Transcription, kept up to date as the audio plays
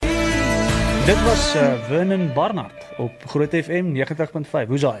Dit was Vernon Barnard op Groot FM 90.5.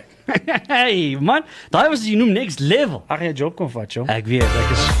 Hoe's hy? Hey man, daai was jy noem next level. Ag jy job kom vat, jong. Ek weet,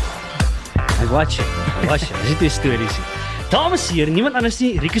 ek watch it. Dis die stories. Dames en heren, niemand anders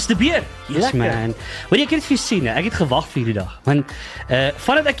nie, Rikus de Beer. Yes Lekker. man. Hoor jy, ek het vir jou sien, ek het gewag vir hierdie dag. Want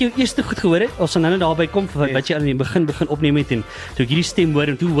vandat ek jou eerste goed gehoor het, ons sal nou daarby kom wat jy aan die begin opneem het en toe ek hierdie stem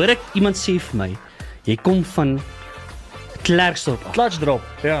hoor en toe hoor ek iemand sê vir my, jy kom van Klerksdorp af. Klatschdrop.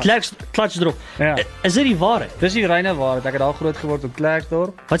 Ja. Klatschdorp. Ja. Is dit die waarheid? Dis die reine waarheid. Ek het daar groot geword op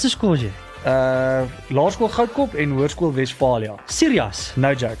Klerksdorp. Wat is skool jy? Laerskool Goudkop en Hoërskool Westfalia. Serias?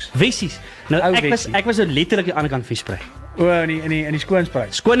 No jokes. Wessies. Nou Ou ek Wessie. was so letterlik aan die ander kant van die Sprei. O, in die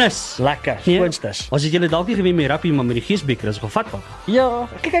skoonsprys. Skoonus. Lekker, Nee. skoonstes. As het julle dalk nie gewen met rappie maar met die geesbeker is gevat word. Ja,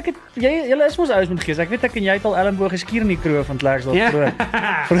 kyk ek het julle is mos ouens met gees. Ek weet ek en jy het al Ellenboog geskier in die kroeg van Klerksdorp Ja.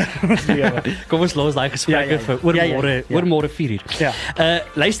 vroeër. Kom ons los daai gesprekke Ja. vir oormôre, Ja. oormôre 4uur. Ja.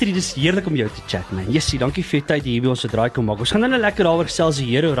 Luister, dit is heerlik om jou te chat man. Jessie, dankie vir jou tyd hier by ons se draai kom maak. Ons gaan nou lekker daaroor gesels die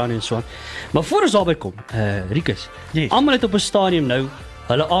Here oor en so aan. Maar voor ons daarby kom, Rikus, Yes. almal het op 'n stadium nou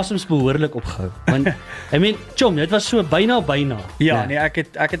hulle asems behoorlik opgehou. Want I mean, chom, dit was so byna. Ja, nee,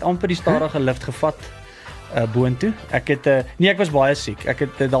 ek het amper die stadige lift gevat boontoe. Ek was baie siek.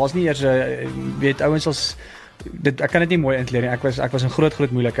 Daar's nie eers weet ouens as ek kan dit nie mooi inkleer nie. Ek was in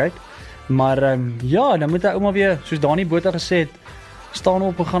groot moeilikheid. Maar ja, dan moet 'n ouma weer soos Dani Botha gesê het, staan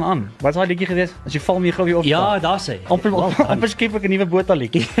op en gaan aan. Wat is daai liedjie gewees? As jy val, moet jy gou weer opstaan. Ja, daar sê. Amper skep ek 'n nuwe Botha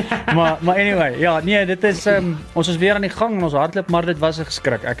liedjie. maar anyway, ja, nee, dit is ons is weer aan die gang en ons hardloop, maar dit was 'n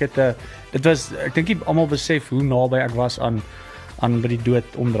geskrik. Ek dink nie almal besef hoe naby ek was aan by die dood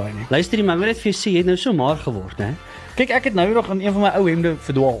omdraai nie. Luister, maar ek wil net vir jou sê, jy het nou so maar geword, né? Kyk, ek het nou nog in een van my ou hemde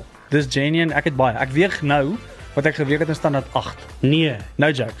verdwaal. Dis genuine, ek het baie. Ek weeg nou wat ek geweeg het in standaard 8. Nee.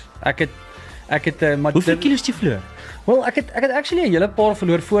 No jokes. Ek het maar Hoeveel kilos jy verloor? Wel, ek het actually 'n hele paar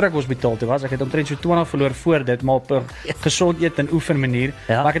verloor voor ek hospitaal toe was. Ek het omtrent so 20 verloor voor dit, maar op 'n gesond eet en oefen manier.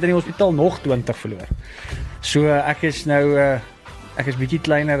 Ja. Maar ek het in die hospitaal nog 20 verloor. So ek is nou ek is bietjie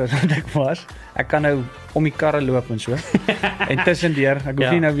kleiner as wat ek was. Ek kan nou om die karre loop en so. En tussendeur, ek hoef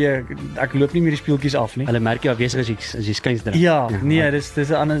Ja. nie nou weer ek loop nie meer die speeltjies af nie. Hulle merk jy afwesig as jy skuins druk. Ja, nee, dis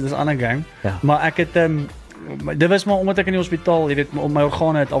 'n ander game. Ja. Maar ek het dit was maar omdat ek in die hospitaal, jy weet, my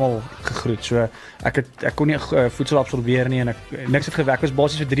organe het almal gegroet. So ek kon nie voedsel absorbeer nie en niks het gewerk. Ek was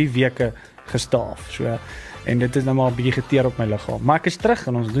basies vir 3 weke gestaaf. So en dit is nou maar 'n bietjie geteer op my liggaam. Maar ek is terug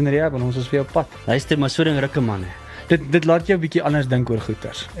en ons doen rehab en ons is weer op pad. Luister, maar so ding rukke man. Dit laat jou 'n bietjie anders dink oor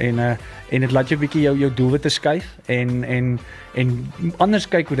goeters. En dit laat jou 'n bietjie jou doelwitte skuif en anders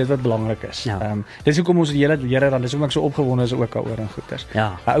kyk hoe dit wat belangrik is. Ja. Dis hoekom ons die hele dan dis hoekom ek so opgewonde is ook daaroor en goeters.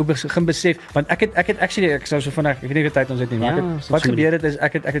 Ja. 'n Ou begin besef want ek het actually ek sou so vinnig ek weet nie hoeveel tyd ons het nie, maar Ja, wat gebeur het is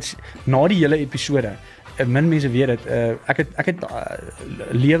ek het na die hele episode min mense weet dit ek het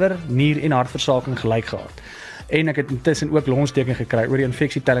lewer, nier en hartversaking gelyk gehad. En ek het intussen ook longsteking gekry oor die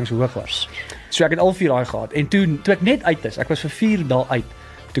infeksietellings hoog was. So ek het al 4 daai gehad en toe ek net uit is, ek was vir 4 dae uit.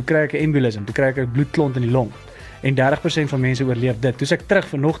 Toe kry ek 'n embolisme, toe kry ek 'n bloedklont in die long. En 30% van mense oorleef dit. Toe ek terug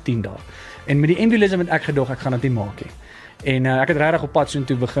vir nog 10 dae. En met die embolisme het ek gedog ek gaan dit nie maak nie. En ek het regtig op pad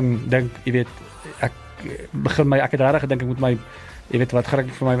soontoe begin dink, jy weet, ek het regtig gedink ek moet my jy weet wat gaan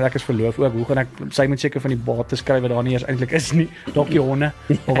ek vir my ek is verloof ook, hoe gaan ek sy moet seker van die bates skryf wat daar nie eers eintlik is nie, dalk die honde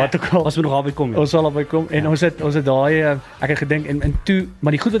of wat ook al. Ons moet nog daarby kom. Ons sal daarby kom en ons het daai ek het gedink en toe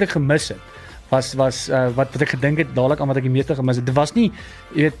maar die goed wat ek gemis het was wat ek gedink het dadelik aan wat ek die meeste gemis het. Dit was nie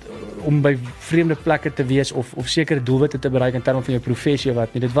jy weet om by vreemde plekke te wees of sekere doelwitte te bereik in terme van jou professie of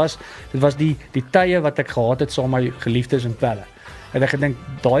wat nie. Dit was die tye wat ek gehad het saam met my geliefdes en pelle. En ek gedink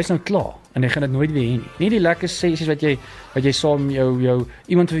daai is nou klaar en ek gaan dit nooit weer hê nie. Nie die lekker sessies wat jy saam jou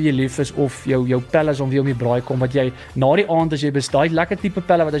iemand vir wie jy lief is of jou pelle om wie om die braai kom wat jy na die aand as jy daai lekker tipe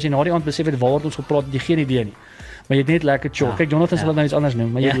pelle wat as jy na die aand besef het waaroor ons gepraat het, jy geen idee nie. Maar jy het net lekker chill. Ja, Kyk, Jonathan sal dit nou iets anders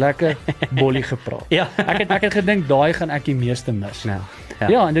noem, maar jy het Ja. lekker bollie gepraat. Ja. Ek het gedink daai gaan ek die meeste mis. Ja.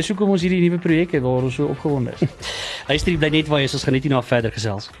 Ja, en dis hoekom ons hierdie nuwe projek het waar ons so opgewonde is. Luister, jy bly net waar jy is, ons gaan net hierna verder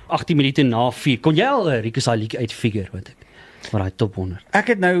gesels. 18 minute na 4. Kon jy al Rikus daai liedjie uitfigure wat ek? Maar daai top 100.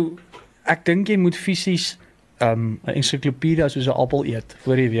 Ek dink jy moet fisies 'n ensiklopedie soos 'n appel eet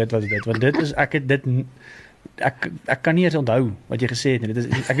voor jy weet wat dit, want dit is ek kan nie eens onthou wat jy gesê het nie. Dit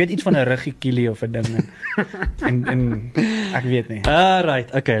is ek weet iets van 'n ruggiekilie of 'n ding en Ek weet nie.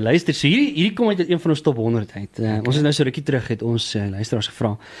 Right, okay, luister, so hierdie kom uit een van ons top 100 uit. Ons het nou so rukkie terug het ons luisteraars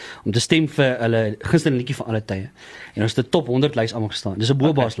gevra om te stem vir hulle gunsteling liedjie van alle tye. En ons het 'n top 100 lys almal gestaan. Dis 'n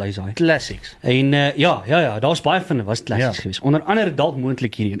bobaas lys daai. Classics. En ja, daar's baie van hulle was klassies geweest. Onder andere dalk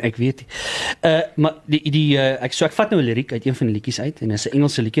moontlik hierdie en ek weet nie. Maar ek vat nou 'n liriek uit een van die liedjies uit en dit is 'n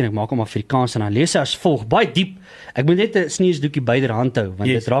Engelse liedjie en ek maak hom Afrikaans en dan lees hy as volg, baie diep. Ek moet net 'n sneeusdoekie byderhand hou want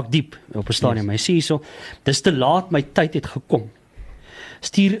dit raak diep op 'n stadium. Hy sê hierso, dis te laat, my tyd het gekom.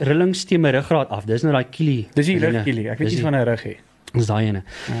 Stuur rillings teen my ruggraat af. Dis nou daai kielie. Dis die rugkielie. Ek weet iets van 'n rug hê. Dis daai ene.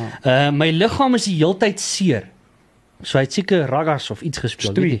 My liggaam is die heeltyd seer. So hy het seker raggas of iets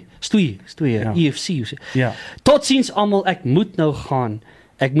gespeel. Stoei, EFC. Ja. Totsiens almal, ek moet nou gaan.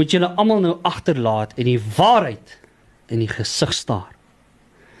 Ek moet julle almal nou agterlaat en die waarheid in die gesig staar.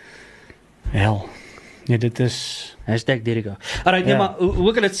 Wel. Nee, dit is #Derico. Alright, nee, maar hoe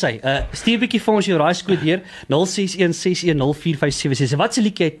ek dit sê? Stuur 'n bietjie vir ons jou raaiskoot deur 0616104576. Wat se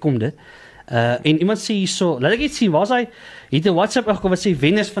liedjie uitkom dit? En iemand sê hierso, laat ek net sien, waar's hy? Het 'n WhatsApp gekom wat sê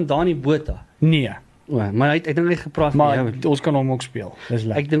wenners van Dani Botha. Nee. Maar ek dink hy het gepraat maar ons kan hom ook speel. Dis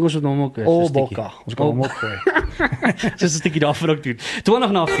lekker. Ek dink ons moet hom ook Bokka. Ons kan hom ook gooi. Dis 'n stukkie daarvan ook doen.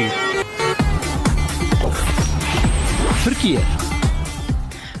 20:04. Verkeer.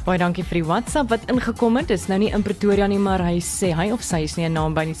 Baie dankie vir die WhatsApp wat ingekom het. Dis nou nie in Pretoria nie, maar hy sê hy of sy is nie 'n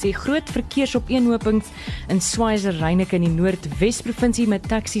naam by nie. Sê groot verkeersopeenhopings in Schweizer Reineke in die Noordwes provinsie met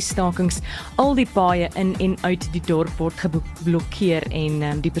taxi-stakings. Al die paaie in en uit die dorp word geblokkeer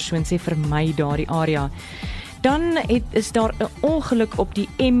en die persoon sê vermy daardie area. Dan is daar 'n ongeluk op die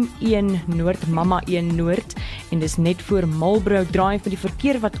M1 Noord, Mama 1 Noord en dis net voor Marlborough Drive vir die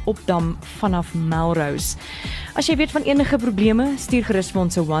verkeer wat opdam vanaf Melrose. As jy weet van enige probleme, stuur gerus vir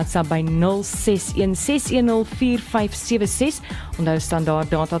ons 'n WhatsApp by 0616104576. Onthou standaard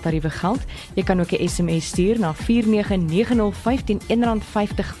datatariewe geld. Jy kan ook 'n SMS stuur na 49905 teen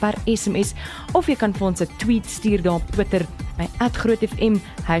R1.50 per SMS of jy kan vir ons 'n tweet stuur daar op Twitter by @grootfm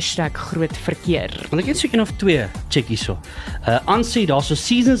 #grootverkeer. Want ek het so een of twee checkies so. Aansê daar so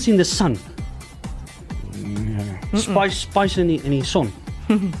Seasons in the Sun. Spice in die son.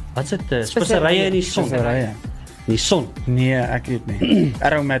 Wat is dit? Speserye in die son. Speserye. In die son. Nee, ek weet nie.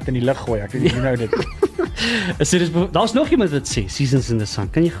 Aromat in die lug gooi. Ek weet nie nou dit. Daar's nog iemand wat sê Seasons in the Sun.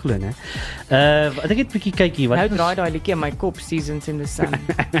 Kan jy glo, né? Ek het 'n bietjie kyk hier wat. Nou draai daai liedjie in my kop, Seasons in the Sun.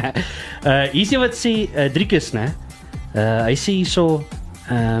 Hier is wat sê Driekus, né? Hy sê hierso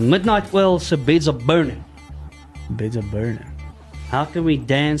Midnight Oil se Beds are burning. Beds are burning. How can we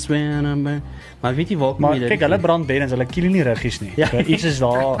dance when I'm burning? Maar weet jy waar kom maar jy dit? Kyk, hulle brand beddens, hulle kiel nie ruggies nie. Ja. So, iets is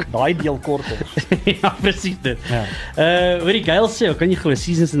daar, daai deel kortels. Ja, presies dit. Ja. Hoor die Gail sê, kan jy glo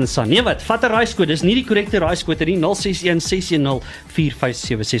Seasons in the Sun. Nee wat, vat 'n raaiskoot. Dis nie die korrekte raaiskoot nie.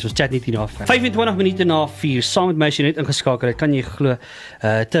 0616104576. Ons chat net hier na 25 minute na 4. Saam met my as jy net ingeskakel het, kan jy glo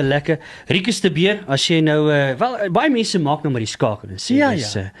te lekker. Rikus de Beer, as jy nou wel baie mense maak nou maar die skakel. Sê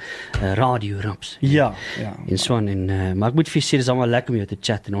dis radio ramps. Ja. En so en maar ek moet vir sê dis almal lekker om jou te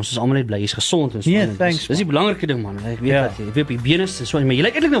chat en ons is almal net bly jy's gesond en so. Nee, thanks. Dis die belangrike ding man. Ek weet dat jy weet op die bene is en so, maar jy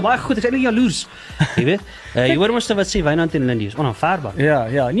lyk eintlik nou baie goed. Ek is eintlik jaloers. Jy weet. Jy hoor mos wat sê Wynand en Lindy is onaanvaarbaar.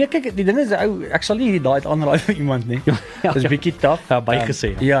 Ja. Nee, kyk, die ding is ou, ek sal nie daai aanraai vir iemand nie. Dis 'n bietjie taaf. Ja, baie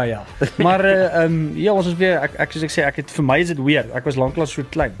gesê. Ja. Maar ja, ons is weer ek soos ek sê, vir my is dit weird. Ek was lanklaas so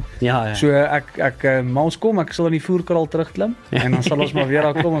klein. Ja. So ek maar ons kom, ek sal in die voerkraal terugklim en dan sal ons maar weer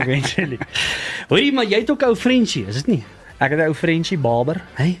daar kom eventually. Hoorie, maar jy het ook ou Frenchie, is dit nie? Ek het 'n ou Frenchie Barber.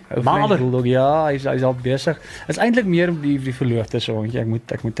 Hey, Barber. Ja, hy's al besig. Is eintlik meer die verloofde so hondjie. Ek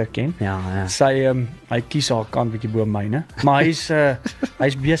moet erken. Ja. Sy hy kies haar kant bietjie bo myne, maar hy's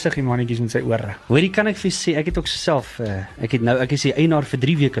besig die mannetjies met sy ore. Hoorie, kan ek vir sê ek het ook self ek is die eienaar vir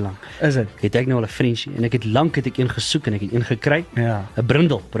 3 weke lank. Is dit? Het ek nou al 'n Frenchie en ek het een gesoek en ek het een gekry. Ja. 'n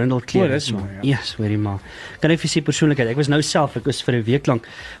brindel dis mooi. Ja, hoorie maar. Kan ek vir sê persoonlikheid, ek was nou self, ek was vir 'n week lank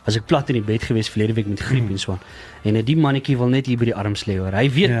was ek plat in die bed gewees verlede week met griep en so aan. En die mannetjie wil net hier by die arms lê hoor. Hy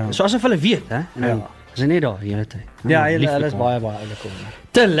weet, so asof hulle weet, hè? En dan is hy net daar die hele tyd. Ja, hulle is baie oulik hoor.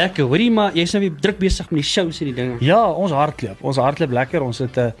 Te lekker. Hoorie maar, jy's nou weer druk besig met die shows en die dinge. Ja, ons hardloop lekker.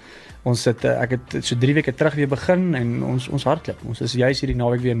 Ons het ek het so 3 weke terug weer begin en ons hardloop. Ons is juis hierdie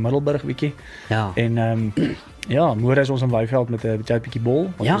naweek weer in Middelburg bietjie. Ja. En ja, môre is ons in Wynveld met 'n bietjie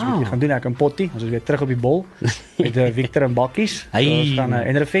bol. Ons bietjie gaan doen ek in Potty. Ons is weer terug op die bol met Victor en Bakkies. Ons gaan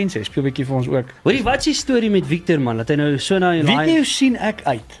en Refense speel bietjie vir ons ook. Hoorie, wat is die storie met Victor man? Dat hy nou so na Weet jy hoe sien ek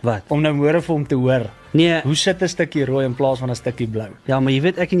uit? Wat? Om nou môre vir hom te hoor Nee, Hoe sit 'n stukkie rooi in plaas van 'n stukkie blou? ja, maar jy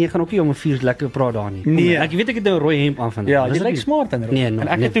weet ek en jy gaan ook nie om 'n vuur lekker praat daar nie. Nee. Ek weet ek het nou 'n rooi hemp aan vandag. Ja, Dis jy ook lyk nie- smart in rooi. Nee, en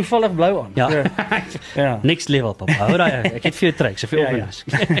ek nee. het toevallig blou aan. Ja. So, ja. Next level, papa. Hou daai, ek het vir jou trek, soveel Ja, op en ja.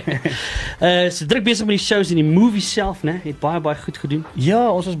 as. So druk besig met die shows en die movie self, né? Het baie goed gedoen. Ja,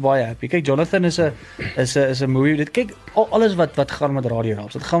 ons is baie happy. Kyk, Jonathan is 'n movie. Dit kyk alles wat gaan met Radio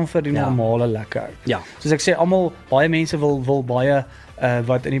Raps. Dit gaan vir die Ja. normale lekker uit. Ja. Soos ek sê, almal baie mense wil baie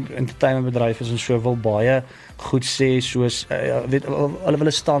wat in die entertainmentbedryf is en so wil baie goed sê soos weet hulle wil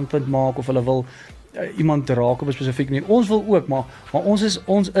 'n standpunt maak of hulle wil iemand raak op 'n spesifieke manier. Ons wil ook, maar ons is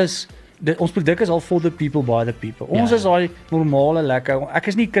ons produk is al for the people by the people. Ons Ja. is daai normale lekker. Ek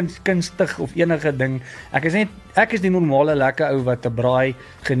is nie kunstig of enige ding. Ek is die normale lekker ou wat 'n braai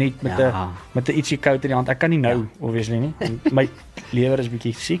geniet met 'n Ja. met 'n ietsie koud in die hand. Ek kan nie nou obviously nie. My lewer is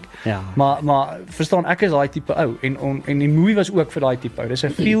bietjie siek. Ja. Maar verstaan, ek is daai tipe ou en die movie was ook vir daai tipe ou. Dis 'n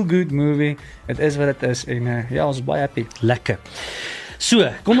feel good movie. Dit is wat dit is en ja, ons is baie happy. Lekker. So,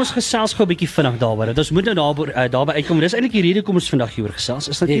 kom ons gesels gou 'n bietjie vinnig daaroor. Dat ons moet nou daarby uitkom. Dis eintlik die rede kom ons vandag hieroor gesels.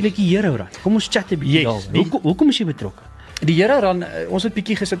 Is natuurlik die Here raad. Kom ons chat 'n bietjie Yes. daaroor. Hoekom is jy betrokke? Die Here dan ons het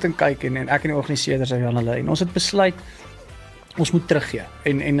bietjie gesit en kyk en ek en die organiseerders en hulle en ons het besluit ons moet teruggee.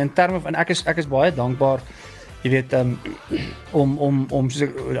 En in terme van ek is baie dankbaar jy weet om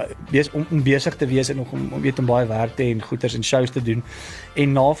besig te wees en nog om weet om baie werk te hê en goeders en shows te doen.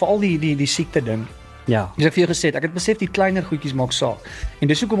 En na veral die siekte ding. Ja. Dis ek vir jou gesê, ek het besef die kleiner goedjies maak saak. En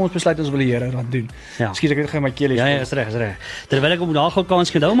dis hoekom ons besluit ons wil die Here raad doen. Ja. Ekskuus, ek het gou my keel Ja, is reg. Terwyl ek op daar gou kans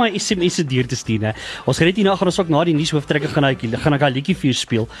gedou my SMS'e deur te stuur, né. Ons gered hierna gaan ons ook na die nuushooftrekker gaan ek daai liedjie vir jou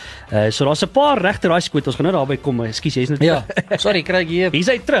speel. So daar's 'n paar regte raai skoot. Ons gaan nou daarby kom. Ekskuus, jy's net Ja, sorry, kry ek hier Hier's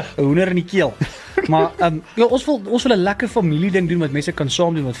hy terug. 'n hoender in die keel. Maar ja, ons wil 'n lekker familie ding doen wat mense kan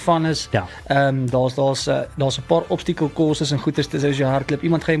saam doen wat fun is. Ja. Daar's 'n paar obstacle courses en goeters tussen as jy hardloop.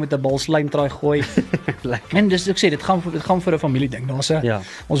 Iemand gaan jy met 'n bal slijmtraai gooi. Lekker. En dis ek sê dit gaan vir 'n familie ding. Ja.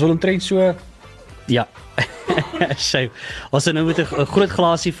 Ons wil omtrent so Ja. Sy. Ons het nou met 'n groot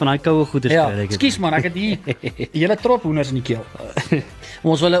glasie van daai koue goeders ja, kry, ek het- ekskuus man, ek het hier 'n hele trop hoenders in die keel.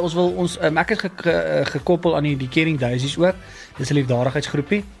 Ons wil ek is gekoppel aan die Caring Daisies ook. Dis 'n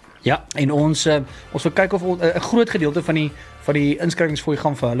liefdadigheidsgroepie. Ja. En ons wil kyk of 'n groot gedeelte van die inskrywingsfooi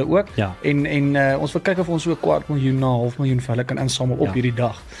gaan vir hulle ook. Ja. En ons wil kyk of ons so 250.000 na 500.000 vir hulle kan insamel op Ja. hierdie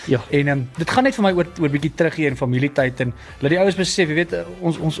dag. Ja. En dit gaan net vir my oor bietjie teruggee in familietyd en laat die ouens besef, jy weet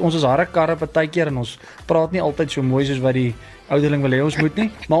ons is harde karre partykeer en ons praat nie altyd so mooi soos wat die ouderling wil hê ons moet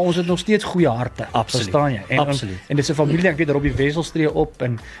nie, maar ons het nog steeds goeie harte. Absoluut. Verstaan jy? Absoluut. En dis 'n familie, ek weet daar op die Wesselstree op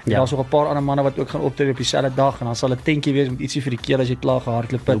en Ja. daar's nog 'n paar ander manne wat ook gaan optree op dieselfde dag en dan sal 'n tentjie wees met ietsie vir die keel as jy klaar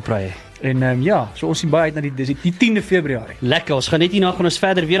gehardloop het. Opraai. En ja, so ons sien baie uit na die 10de Februarie. Lekker. Ons gaan net hierna gaan ons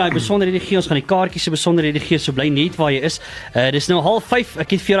verder weer daai besonderhede gee. Ons gaan die kaartjies se besonderhede gee. So bly net waar jy is. Dis nou 05:30. Ek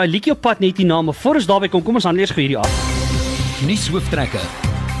het vir jou daai liedjie op pad net hierna, maar voor ons daarby kom ons handel eers gou hierdie af. Nuushooftrekker.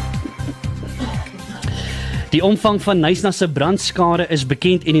 Die omvang van Nyasna se brandskade is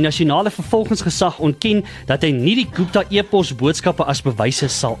bekend en die nasionale vervolgingsgesag ontken dat hy nie die Gupta e-pos boodskappe as bewyse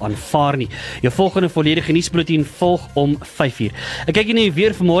sal aanvaar nie. Jou volgende volledige nuusbulletin volg om 5:00. Ek kyk nie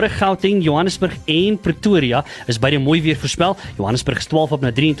weer vanmôre Gauteng, Johannesburg en Pretoria is beide mooi weer voorspel. Johannesburg is 12 op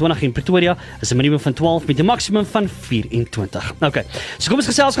na 23 en Pretoria is 'n minimum van 12 met 'n maksimum van 24. Okay. So kom ons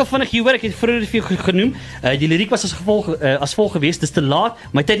gesels gou vinnig hieroor. Ek het vroeër vir jou genoem. Die liriek was as volg gewees. Dis te laat.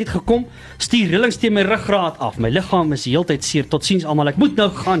 My tyd het gekom. Stuur rillings teen my ruggraat af. My liggaam is heeltyd seer. Totsiens almal. Ek moet nou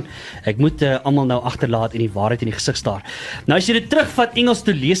gaan. Ek moet almal nou agterlaat en die waarheid in die gesig staar. Nou as jy dit terugvat Engels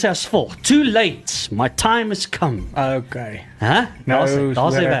toe lees hy as volg: Too late. My time has come. Okay. Hè? Nou,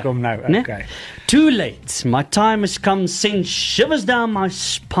 Daar's hy hoor ek weg. hom nou. Né? Okay. Too late. My time has come. Send shivers down my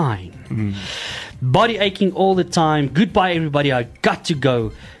spine. Body aching all the time. Goodbye everybody. I got to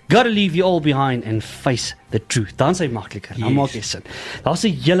go. Gotta leave you all behind and face the truth. Dan sê makliker. Dan maak jy sin. Daar's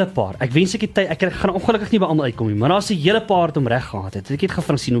 'n hele paar. Ek wens ek het tyd. Ek gaan ongelukkig nie by almal uitkom nie, maar daar's 'n hele paar wat hom reg gehad het. Ek het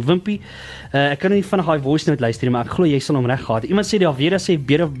gevra sien hoe Wimpie. Ek kan nie vinnig daai voice note luister nie, maar ek glo jy sal hom reg gehad. Iemand sê daar weer sê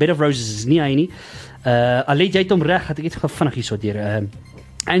Bed of Roses is nie hy nie. Allet jy het hom reg. Ek het vinnig hierso deur.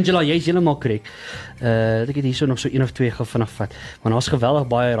 Angela, jy's heeltemal korrek. Ek het hierso nog so 1 of 2 gou vinnig vat. Maar daar's geweldig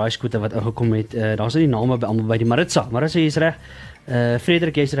baie raaiskote wat ingekom het. Daar's nie die name by almal by die Maritsa, maar as jy's reg.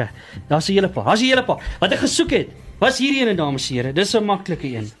 Frederik, jy's reg. Daar's 'n hele paar. Wat ek gesoek het, was hierdie ene, dames en here. Dis 'n maklike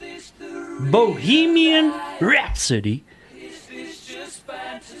een. Bohemian Rhapsody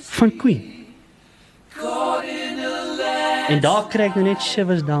van Queen. En daar kry ek nou net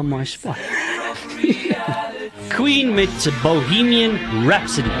shivers down my spine. Queen met Bohemian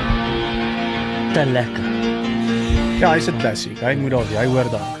Rhapsody. Te lekker. Ja, hy's 'n klassiek. Hy moet daar, hy hoor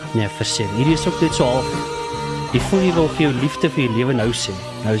daar. Nee, verseker. Hierdie is ook net so half. Jy voel jy wil vir jou liefde vir jou lewe nou sê.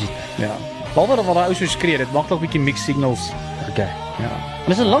 Nou is dit. Ja. Behalwe wat daai ou so skree, dit maak nog 'n bietjie mixed signals. Okay. Ja.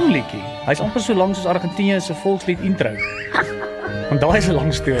 Dis 'n lang liedjie. Hy's amper so lank soos Argentinië se volkslied intro. Want daai is 'n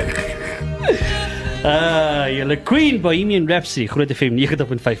lang storie. Julle Queen Bohemian Rhapsody, Groot FM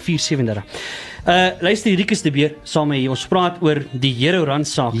 90.5 437. Luister, Rikus de Beer saam met ons praat oor die Hero Run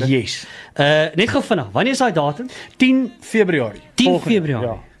sake. Yes. Net gou vinnig, wanneer is daai datum? 10 Februarie. 10 Februarie.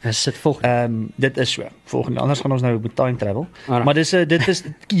 Ja. Is dit volgende? Dit is so. Volgende anders gaan ons nou met time travel. Alright. Maar dit is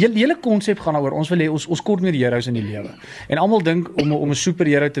die hele konsep gaan daaroor. Ons wil hê ons kort meer heroes in die lewe. En almal dink om 'n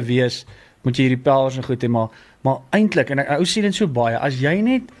superhero te wees, moet jy hierdie powers en goed hê, maar eintlik en ou sien dit so baie, as jy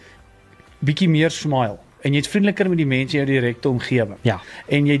net bietjie meer smile en jy's vriendeliker met die mense in jou direkte omgewing. Ja.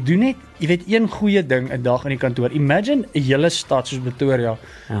 En jy doen net, jy weet, een goeie ding 'n dag in die kantoor. Imagine 'n hele stad soos Pretoria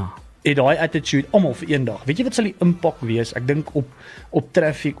Ja. het daai attitude almal vir een dag. Weet jy wat sal die impak wees? Ek dink op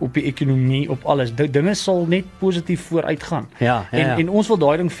traffic, op die ekonomie, op alles. Dinge sal net positief vooruit gaan. Ja. En ons wil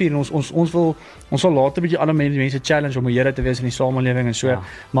daai ding vier en ons wil later 'n bietjie ander mense challenge om 'n hero te wees in die samelewing en so. Ja.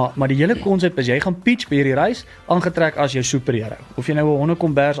 Maar die hele konsep is jy gaan pitch by hierdie reis aangetrek as jou superhero. Of jy nou 'n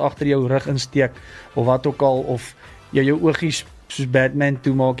hondekombers agter jou rug insteek of wat ook al, of jy jou oogies soos Batman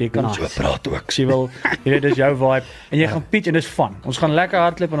toemaak, jy kan so praat ook. Jy wil, jy weet, dis jou vibe en jy gaan pitch en dis fun. Ons gaan lekker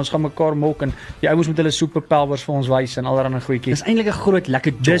hardloop en ons gaan mekaar mok en die ouens met hulle superpowers vir ons wys en allerlei goedjies. Dis eintlik 'n groot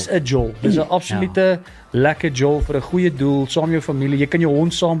lekker job. Dis 'n jol. Dis 'n absolute lekker jol vir 'n goeie doel, saam met jou familie. Jy kan jou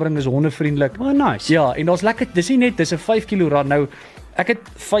hond saambring, dis hondevriendelik. Oh, nice. Ja, en daar's lekker, dis nie net, dis 'n 5 kg run. Nou, ek het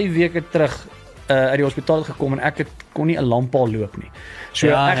 5 weke terug uit die hospitaal gekom en ek kon nie 'n lampaal loop nie. So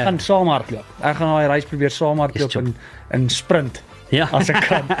ek gaan saam hardloop. Ek gaan daai reis probeer saam hardloop en sprint. Ja. As ek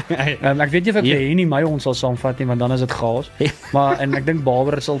kan. Ek weet nie of ek hier nie my ons sal saamvat nie, want dan is dit chaos. Maar en ek dink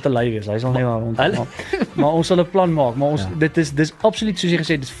Barbara sal te lui wees. Hy sal nie waar rond gaan. Maar ons sal 'n plan maak, maar ons dis absoluut soos jy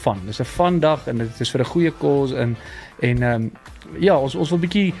gesê het, dis fun. Dis 'n fun dag en dit is vir 'n goeie cause en ja, ons wil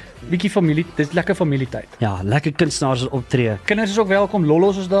bietjie familie, dis lekker familietyd. Ja, lekker kunstenaars optree. Kinders is ook welkom,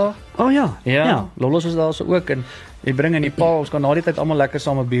 Lollos is daar. Oh ja. Ja. Lollos is daar so ook en jy bring in die pa, ons kan na die tyd almal lekker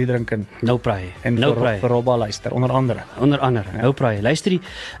saam 'n bier drink en Nou praai. en vir Robba luister onder andere. Onder andere. Nou praai. Luister die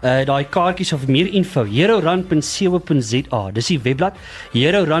daai kaartjies of meer info. herorun.co.za. Dis die webblad.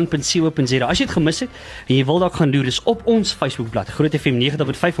 herorun.co.za. As jy dit gemis het en jy wil dalk gaan loer, dis op ons Facebookblad. Groot FM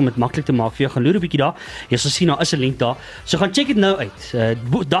 90.5 om dit maklik te maak vir jou. Gaan loer 'n bietjie daar. Jy sal sien daar is 'n link daar. So gaan check dit nou uit.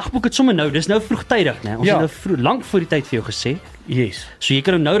 Dagboek het sommer nou. Dis nou vroegtydig, né? Ons het nou lank voor die tyd vir jou gesê. Yes. So jy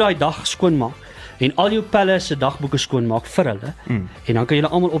kan nou daai dag skoonmaak en al jou pelle se dagboeke skoonmaak vir hulle. En dan kan julle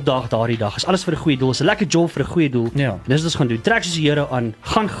almal opdaag daardie dag. Is alles vir 'n goeie doel. Is 'n lekker job vir 'n goeie doel. Ja. Dis wat ons gaan doen. Trek soos die Here aan,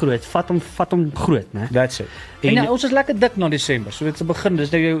 gaan groot, vat hom groot, né? That's it. En ja, ons is lekker dik na Desember. So dit se begin, dis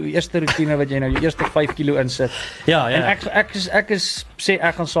nou jou eerste roetine wat jy nou jou eerste 5 kg insit. Ja. En ek sê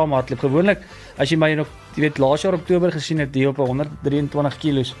ek gaan saam hardloop. Gewoonlik as jy my nog, jy weet, laas jaar Oktober gesien het, die op 123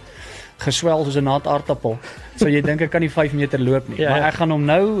 kg geswel soos 'n nat aardappel. So jy dink ek kan nie 5 meter loop nie. Maar ek gaan hom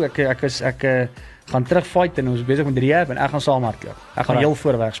nou, ek gaan terug fight en ons is besig met rehab en ek gaan saam hardloop. Ek gaan heel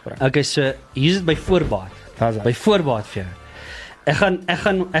voorweg spring. Okay, so hier is dit by voorbaat. By voorbaat vir jou.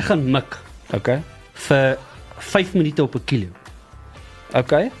 Ek gaan mik. Okay. Vir 5 minute op 'n kilo.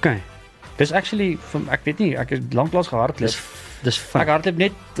 Okay. Okay. Dis actually ek weet nie, ek het lanklaas gehardloop. Dis ek hardloop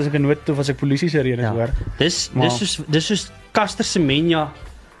net as ek 'n nood toe as ek polisie se redes hoor. Dis soos Caster Semenya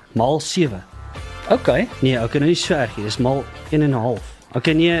maal 7. Okay. Nee, okay, nou nie so erg nie. Dis maal 1.5.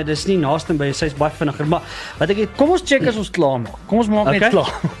 Okay, nee, dis nie naaste by, sy's baie vinniger, maar wat ek het, kom ons check as ons klaar maak. Kom ons maak net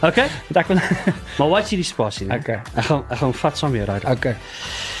klaar. Okay. Ek wil maar wat is hierdie spasie, né? Okay. Ek gaan vat saam jou raai. Okay.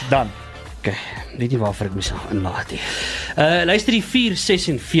 Dan. Okay. Weet nie waarvoor ek myself inlaat nie. Luister die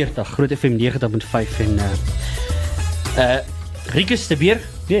 446 Groot FM 90.5 en Rikus de Beer.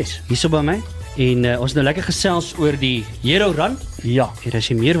 Yes. Hierso by my. En ons nou lekker gesels oor die Hero Run. Ja. En as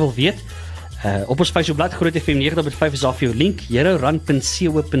jy meer wil weet, op ons Facebookblad Groot FM 90.5 is daar vir jou link,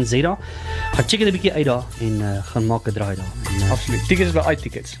 herorun.co.za. Gaan check dit 'n bietjie uit daar en gaan maak 'n draai daar. Absoluut. Tickets is by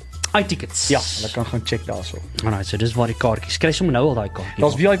iTickets. iTickets. Ja, hulle kan gaan check daarso. Alright, so dis waar die kaartjies. Kry sommer nou al daai kaartjies.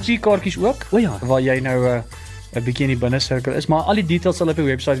 Daar's VIP kaartjies ook. O ja. Waar jy nou 'n bietjie in die binnesirkel is, maar al die details sal op die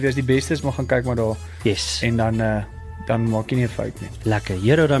webwerf wees. Die beste is maar gaan kyk maar daar. Yes. En dan maak jy nie 'n fout nie. Lekker.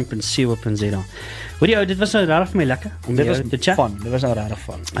 herorun.co.za. Hoorie ou, dit was nou regtig vir my lekker om dit was te chat. Fun. Dit was nou regtig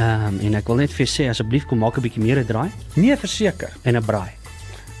fun. En ek wil net vir jou sê asseblief kom maak 'n bietjie meer 'n draai Nee, verseker. en 'n braai.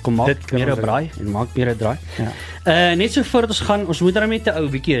 Kom maak Dit kan meer ons 'n braai en maak meer 'n draai. Ja. Net so voordat ons gaan, ons moet dan met 'n ou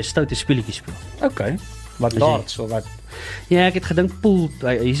bietjie 'n stoute speletjie speel. Okay. Wat darts of wat? Ja, ek het gedink pool,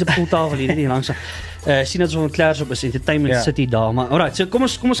 hier's 'n pooltafel hier langs. Sien dat ons klaar op is Entertainment City daar, maar alright, so kom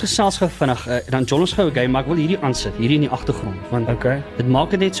ons gesels gou vinnig. Dan John ons gou 'n game, maar ek wil hierdie aansit, hierdie in die agtergrond, want dit maak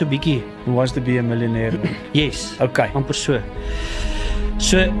dit net so bietjie Who Wants to Be a Millionaire. Yes. Okay. Amper so.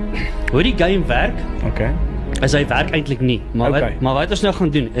 So, hoe die game werk, Okay. is hy werk eintlik nie. Maar Okay. maar wat ons nou gaan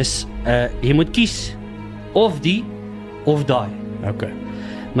doen is jy moet kies of die of daai. Okay.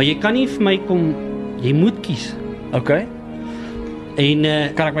 Maar jy kan nie vir my kom jy moet kies. Okay. En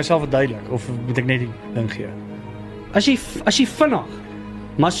Kan ek myself verduidelik of moet ek net die ding gee? as jy vinnig,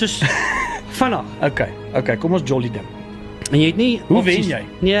 maar soos vinnig Okay, kom ons jolly ding. en jy het nie Hoe opsies- wen jy?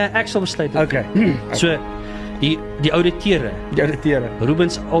 Nee, ek sal besluit. Okay. So die ouditere, Die ouditere.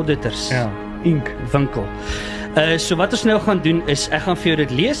 Rubens Auditors Ja. Ink. winkel. So wat ons nou gaan doen is ek gaan vir jou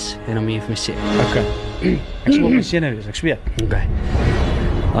dit lees en dan moet jy vir my sê. Okay. Ek sal op my sene wees, ek sweet. Okay.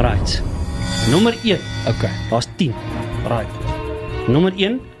 Alright. Nommer 1. Okay. Daar's 10. Right. Nommer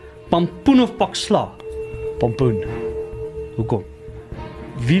 1, pampoen of pak sla. Pompoen. Hoekom?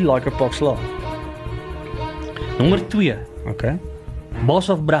 Wie like 'n pak sla? Nommer 2, Okay. bos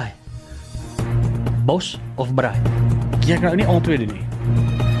of braai. Bos of braai. Jy kan nou nie albei doen nie.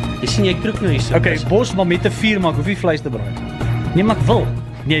 Jy sien jy kroek nou hierso. Okay, bos maar met 'n vuur maak, hoef nie vleis te braai. Nee, maar ek wil.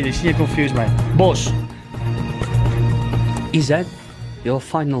 Nee, jy sien jy confuse my. Bos. Is that your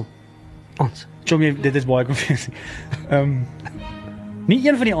final answer? Chom, dit is baie confusing. Nie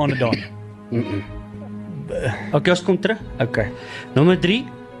een van die ander dan. Okay, ons kom terug. Okay. Nommer 3,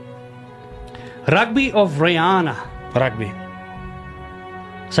 rugby of Rihanna. Rugby.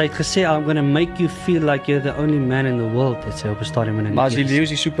 Sy het gesê I'm gonna make you feel like you're the only man in the world. Dit sê op 'n stadium in 'n Maar as die leeu's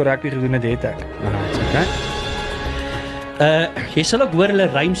die super rugby gedoen het, het ek. Alright, okay. Jy sal ook hoor hulle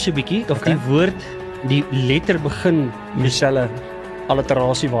rym so bietjie of Okay. die woord, die letter begin. Dieselfde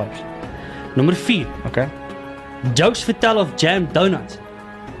alliterasie vibes. Nommer 4, Okay. jokes vertel of jam donuts.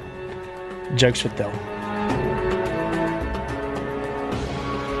 Jokes vertel.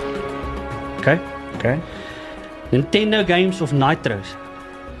 Okay. Okay. Nintendo games of Nitros.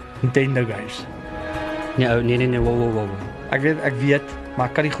 Nintendo games. Nee, wow. Ek weet, maar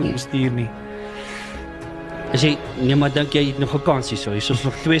ek kan nie goed bestuur nie. As jy nee, maar dink jy het nog 'n kans hierso. Hier is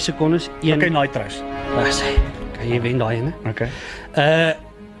nog 2 sekondes. 1. Okay, Nitros. Sê. Kan jy wen daai ene? Okay.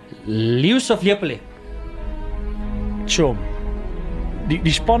 Leeu's of lepele? Chom.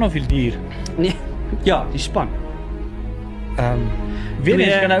 Die span of die dier. Nee. Ja, die span. Weet jy, Twee-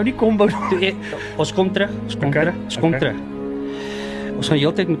 jy kan nou nie combo. Ons kom terug. Ons kom Okay, terug. Ons kom okay. terug. Ons gaan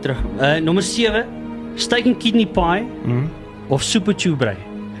heeltyd moet terug. Nommer 7, steak and kidney pie of super chew brei.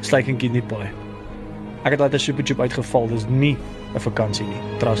 Steak and kidney pie. Ek het uit 'n super tube uitgeval, dis nie 'n vakansie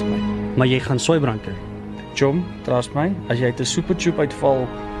nie. Trust my. Maar jy gaan soeibrand kry. Chom, trust my. As jy uit 'n super tube uitval,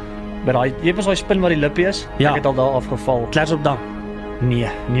 by daai jy was daai spin waar die lippie is, Ja. ek het al daar afgeval. Klers op dan. Nee,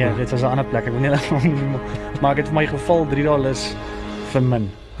 dit was 'n ander plek. Ek wil nie maar ek het vir my geval $3 vir min.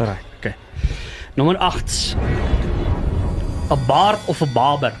 Alright, okay. Nommer 8. 'n baard of 'n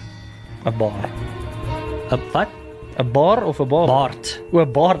barber? 'n Baar. 'n wat? 'n Baar of 'n baar? Baard. O,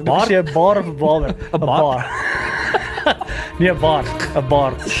 'n baard. Ek sê 'n baar of 'n barber. 'n baard. Nee, 'n baard. 'n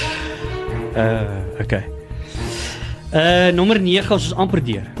baard. Okay. Nommer 9, ons is amper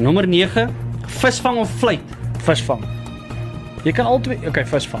deur. Nommer 9, visvang of vlieg? Visvang. Jy kan albei, okay,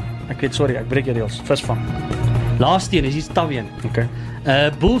 visvang. Ek weet, sorry, ek breek jou reëls. Visvang. Laaste een is die tawie een. Okay.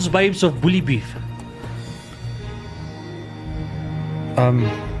 Bulls babes of bully beef?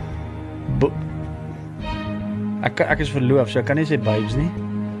 Ek is verloof, so ek kan nie sê babes nie.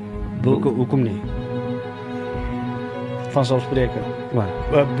 Hoekom nie? Vanselfsprekend. Wat?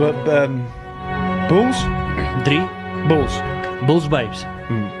 Bulls? 3, Bulls. Bulls babes.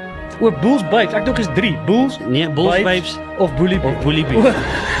 O, Bulls babes. Ek dink is 3. Bulls Nee, Bulls babes of bully of bully beef.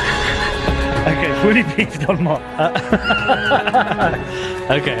 Okay, bully beef dan maar.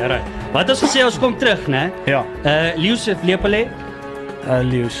 Okay, alright. Wat ons gesê ons kom terug, né? Ja. Leeu's of lepele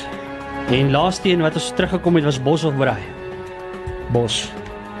Leeu's. en laaste een wat ons teruggekom het was bos of braai. Bos.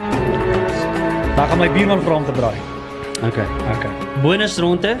 Daar gaan my buurman vra om te braai. Okay. Okay.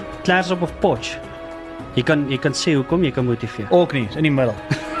 Bonusronde, Klarsop of Potch. Jy kan sê hoekom, jy kan motiveer. Ook nie, is in die middel.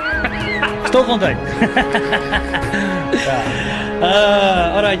 Stilfontein.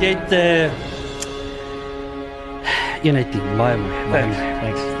 Alright, jy het 1 uit 10. Baie mooi.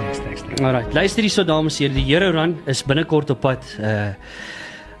 Thanks. Alright, luister hierso dames en here, die Hero Run is binnekort op pad.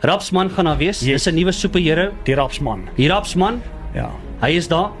 Rapsman gaan daar wees. Yes. Dis 'n nuwe superhero. Die rapsman. Die Rapsman, Ja. hy is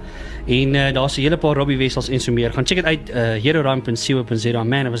daar. En daar's 'n hele paar Robbie Wessels en so meer. Gaan check dit uit herorun.co.za.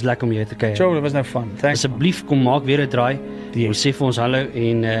 Man, dit was lekker om jou te kyk. Joe, dit was nou fun. Thanks. Asseblief kom maak weer 'n draai. Yes. Ons sê vir ons hallo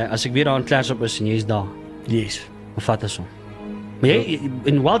en as ek weer daar in Klarsop is en jy's daar, Yes. dan vat ons hom. Maar jy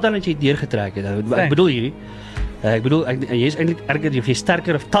en well done dat jy deurgetrek het. Ek Thanks. bedoel hierdie. Ek bedoel jy's eintlik erger of jy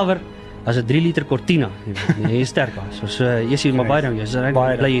sterker of tawer as 'n 3 liter Cortina. Jy is sterk as. So jy's hier maar baie dankie. Jy's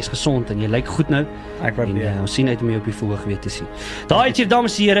bly jy's gesond en jy lyk goed nou. Ek waardeer. Ons sien uit om jou op die verhoog weer te sien. Daai het hier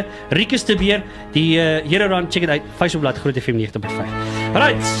dames en here, Rikus de Beer, die Here dan check dit uit. Facebookblad Groot FM 90.5.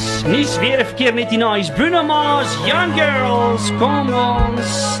 Right, niks weer 'n verkeer net hierna. Is Bruno Mars, Young Girls, kom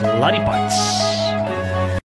ons, Slutty Pipes.